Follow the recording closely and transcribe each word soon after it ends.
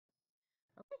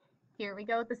Here we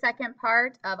go with the second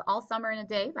part of All Summer in a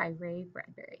Day by Ray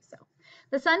Bradbury. So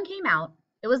the sun came out.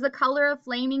 It was the color of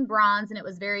flaming bronze and it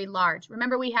was very large.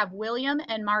 Remember, we have William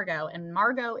and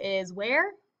Margot is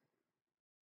where?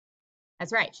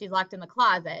 That's right. She's locked in the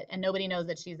closet and nobody knows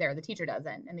that she's there. The teacher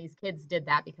doesn't. And these kids did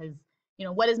that because,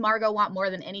 what does Margot want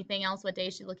more than anything else? What day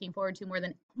is she looking forward to more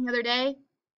than any other day?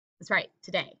 That's right,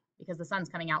 today, because the sun's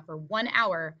coming out for 1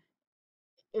 hour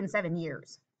in 7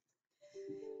 years.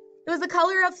 It was the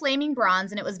color of flaming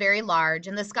bronze, and it was very large,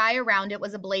 and the sky around it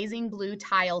was a blazing blue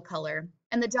tile color.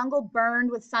 And the jungle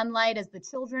burned with sunlight as the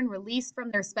children, released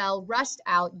from their spell, rushed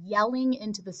out, yelling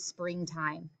into the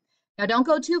springtime. Now, don't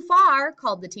go too far,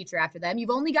 called the teacher after them.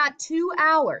 You've only got 2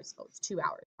 hours. Oh, it's 2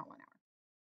 hours, not 1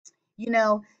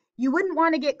 hour. You wouldn't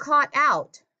want to get caught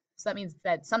out. So that means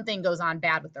that something goes on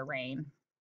bad with the rain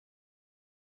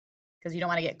because you don't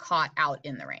want to get caught out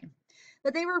in the rain.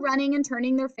 But they were running and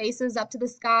turning their faces up to the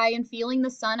sky and feeling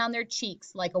the sun on their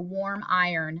cheeks like a warm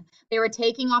iron. They were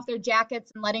taking off their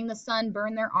jackets and letting the sun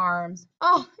burn their arms.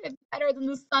 Oh, it's better than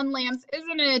the sun lamps,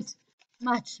 isn't it?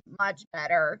 Much, much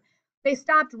better. They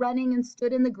stopped running and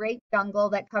stood in the great jungle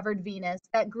that covered Venus,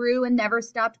 that grew and never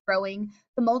stopped growing,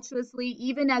 tumultuously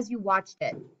even as you watched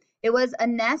it. It was a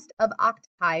nest of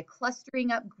octopi clustering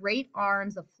up great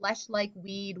arms of flesh-like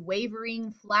weed,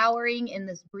 wavering, flowering in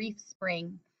this brief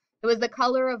spring. It was the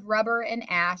color of rubber and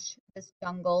ash, this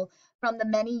jungle, from the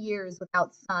many years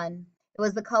without sun. It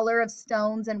was the color of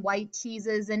stones and white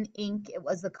cheeses and ink. It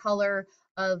was the color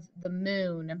of the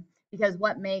moon, because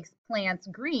what makes plants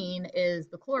green is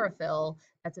the chlorophyll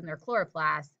that's in their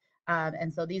chloroplast.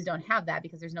 And so these don't have that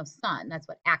because there's no sun. That's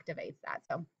what activates that.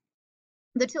 So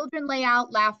the children lay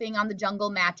out laughing on the jungle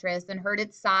mattress and heard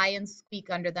it sigh and squeak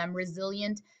under them,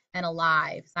 resilient and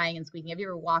alive, sighing and squeaking. Have you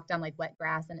ever walked on like wet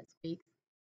grass and it squeaks?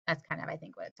 That's kind of, I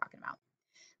think, what it's talking about.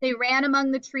 They ran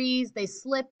among the trees, they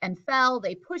slipped and fell,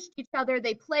 they pushed each other,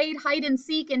 they played hide and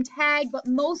seek and tag, but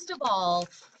most of all,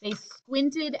 they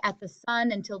squinted at the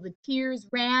sun until the tears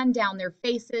ran down their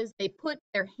faces. They put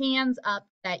their hands up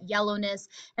that yellowness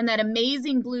and that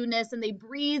amazing blueness, and they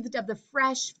breathed of the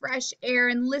fresh, fresh air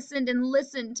and listened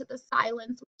to the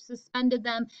silence which suspended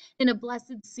them in a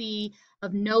blessed sea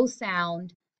of no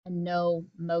sound and no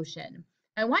motion.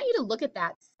 I want you to look at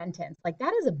that sentence. Like,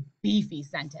 that is a beefy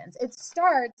sentence. It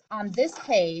starts on this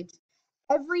page.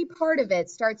 Every part of it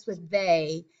starts with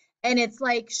they, and it's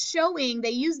like showing, they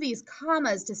use these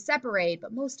commas to separate,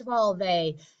 but most of all,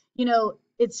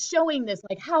 it's showing this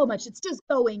like how much it's just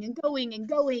going and going and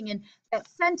going, and that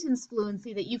sentence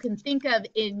fluency that you can think of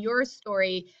in your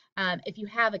story. If you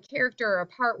have a character or a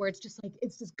part where it's just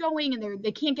going and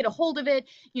they can't get a hold of it,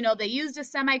 they used a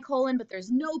semicolon, but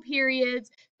there's no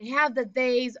periods. They have the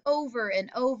theys over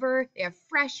and over. They have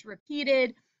fresh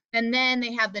repeated, and then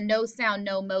they have the no sound,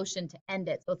 no motion to end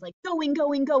it. So it's like going,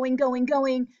 going, going, going,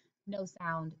 going, no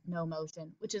sound, no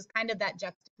motion, which is kind of that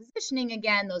juxtapositioning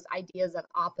again, those ideas of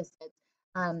opposites.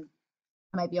 I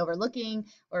might be overlooking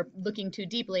or looking too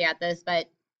deeply at this, but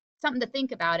something to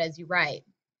think about as you write.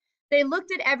 They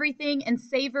looked at everything and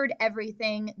savored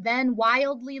everything. Then,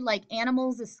 wildly, like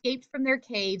animals escaped from their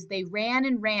caves, they ran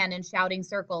and ran in shouting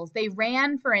circles. They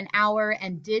ran for an hour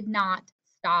and did not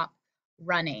stop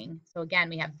running. So again,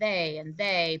 we have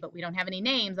they, but we don't have any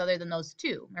names other than those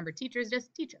two. Remember, teacher is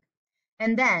just teacher.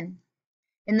 And then,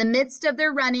 in the midst of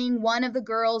their running, one of the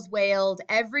girls wailed.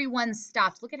 Everyone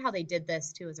stopped. Look at how they did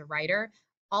this too as a writer.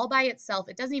 All by itself,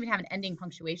 it doesn't even have an ending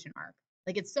punctuation mark.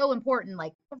 Like, it's so important,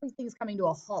 like everything's coming to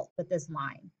a halt with this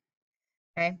line.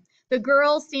 Okay. The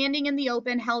girl standing in the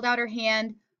open held out her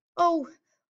hand. Oh,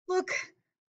 look,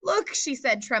 she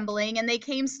said, trembling, and they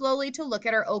came slowly to look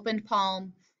at her opened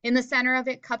palm. In the center of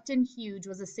it, cupped and huge,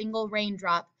 was a single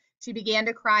raindrop. She began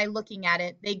to cry, looking at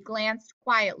it. They glanced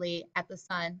quietly at the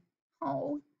sun.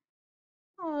 Oh.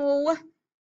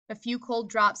 A few cold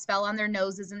drops fell on their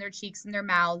noses and their cheeks and their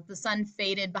mouths. The sun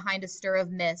faded behind a stir of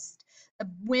mist. The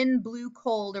wind blew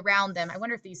cold around them. I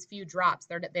wonder if these few drops,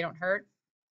 they don't hurt.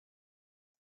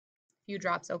 Few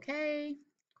drops, okay?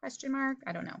 Question mark?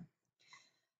 I don't know.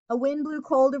 A wind blew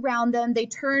cold around them. They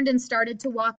turned and started to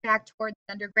walk back toward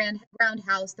the underground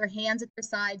house, their hands at their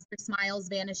sides, their smiles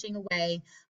vanishing away.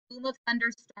 The boom of thunder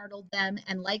startled them,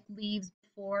 and like leaves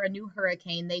before a new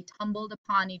hurricane, they tumbled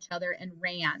upon each other and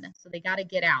ran. So they got to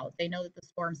get out. They know that the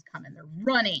storm's coming. They're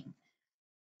running.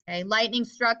 Okay, lightning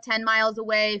struck 10 miles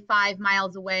away, 5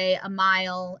 miles away, a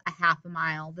mile, a half a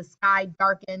mile. The sky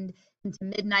darkened into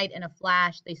midnight in a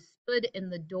flash. They stood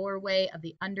in the doorway of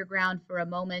the underground for a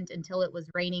moment until it was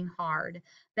raining hard.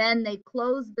 Then they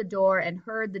closed the door and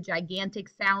heard the gigantic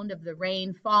sound of the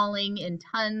rain falling in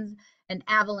tons and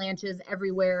avalanches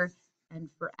everywhere. and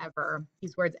forever.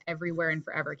 These words everywhere and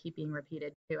forever keep being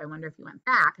repeated too. I wonder if you went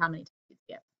back, how many times you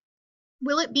skip.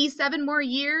 Will it be 7 more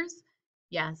years?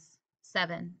 Yes,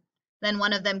 7. Then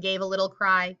one of them gave a little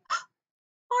cry.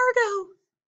 Margot!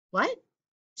 What?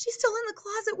 She's still in the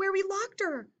closet where we locked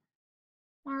her.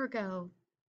 Margot.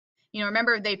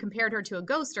 Remember they compared her to a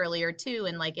ghost earlier too,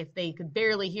 and like if they could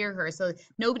barely hear her, so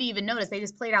nobody even noticed. They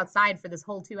just played outside for this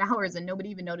whole 2 hours and nobody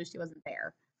even noticed she wasn't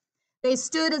there. They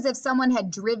stood as if someone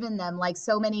had driven them like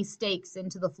so many stakes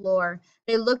into the floor.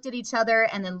 They looked at each other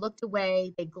and then looked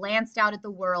away. They glanced out at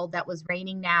the world that was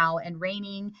raining now and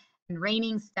raining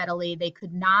steadily. They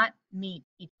could not meet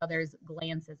each other's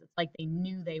glances. It's like they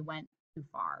knew they went too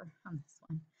far on this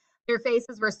one. Their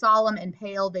faces were solemn and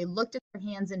pale. They looked at their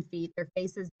hands and feet, their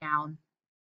faces down.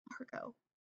 Margot.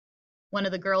 One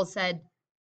of the girls said,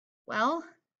 well,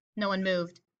 no one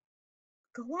moved.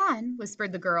 Go on,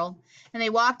 whispered the girl. And they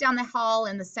walked down the hall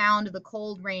in the sound of the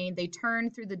cold rain. They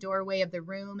turned through the doorway of the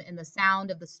room in the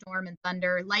sound of the storm and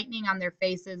thunder, lightning on their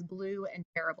faces, blue and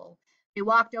terrible. They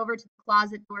walked over to the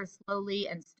closet door slowly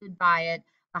and stood by it.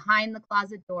 Behind the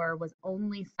closet door was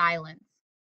only silence.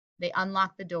 They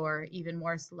unlocked the door even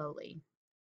more slowly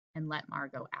and let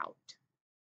Margot out.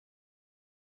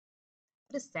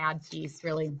 What a sad piece,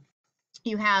 really.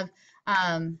 You have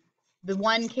the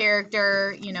one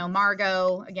character,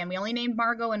 Margot. Again, we only named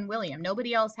Margot and William.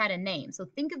 Nobody else had a name. So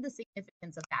think of the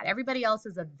significance of that. Everybody else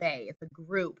is a they. It's a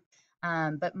group.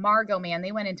 But Margot, man,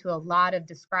 they went into a lot of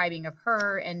describing of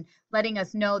her and letting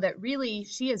us know that really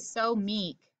she is so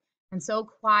meek and so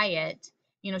quiet.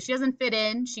 She doesn't fit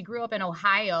in. She grew up in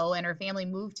Ohio and her family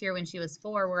moved here when she was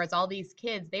 4, whereas all these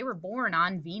kids, they were born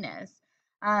on Venus.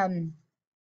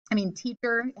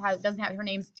 Teacher doesn't have, her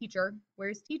name's Teacher.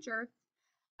 Where's Teacher?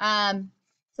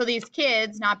 So these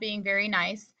kids, not being very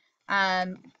nice,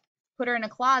 put her in a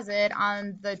closet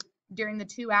during the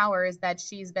 2 hours that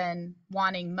she's been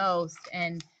wanting most.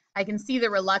 And I can see the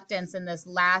reluctance in this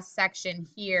last section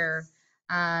here,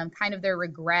 kind of their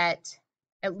regret,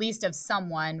 at least of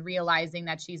someone realizing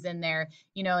that she's in there,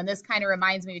 and this kind of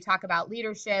reminds me, we talk about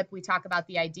leadership, we talk about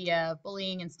the idea of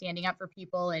bullying and standing up for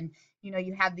people. And,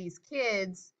 you have these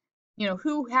kids,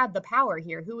 who had the power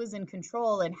here, who was in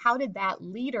control, and how did that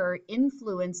leader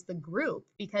influence the group?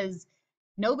 Because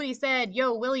nobody said,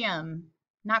 yo, William,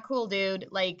 not cool, dude.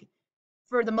 Like,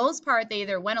 for the most part, they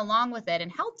either went along with it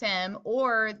and helped him,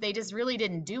 or they just really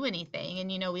didn't do anything.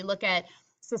 And, we look at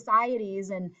societies,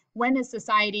 and when is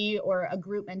society or a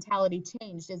group mentality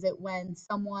changed? Is it when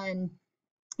someone,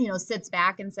 sits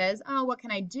back and says, oh, what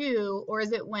can I do? Or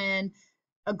is it when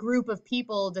a group of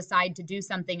people decide to do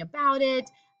something about it?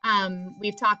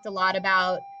 We've talked a lot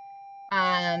about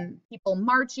people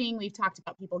marching. We've talked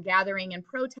about people gathering in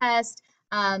protest.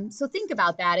 So think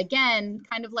about that. Again,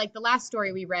 kind of like the last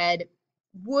story we read,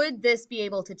 would this be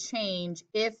able to change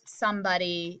if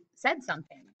somebody said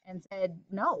something and said,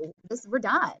 no, we're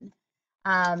done?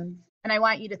 And I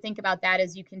want you to think about that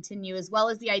as you continue, as well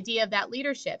as the idea of that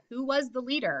leadership. Who was the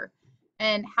leader?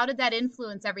 And how did that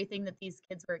influence everything that these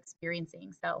kids were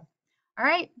experiencing? So, all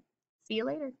right, see you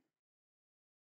later.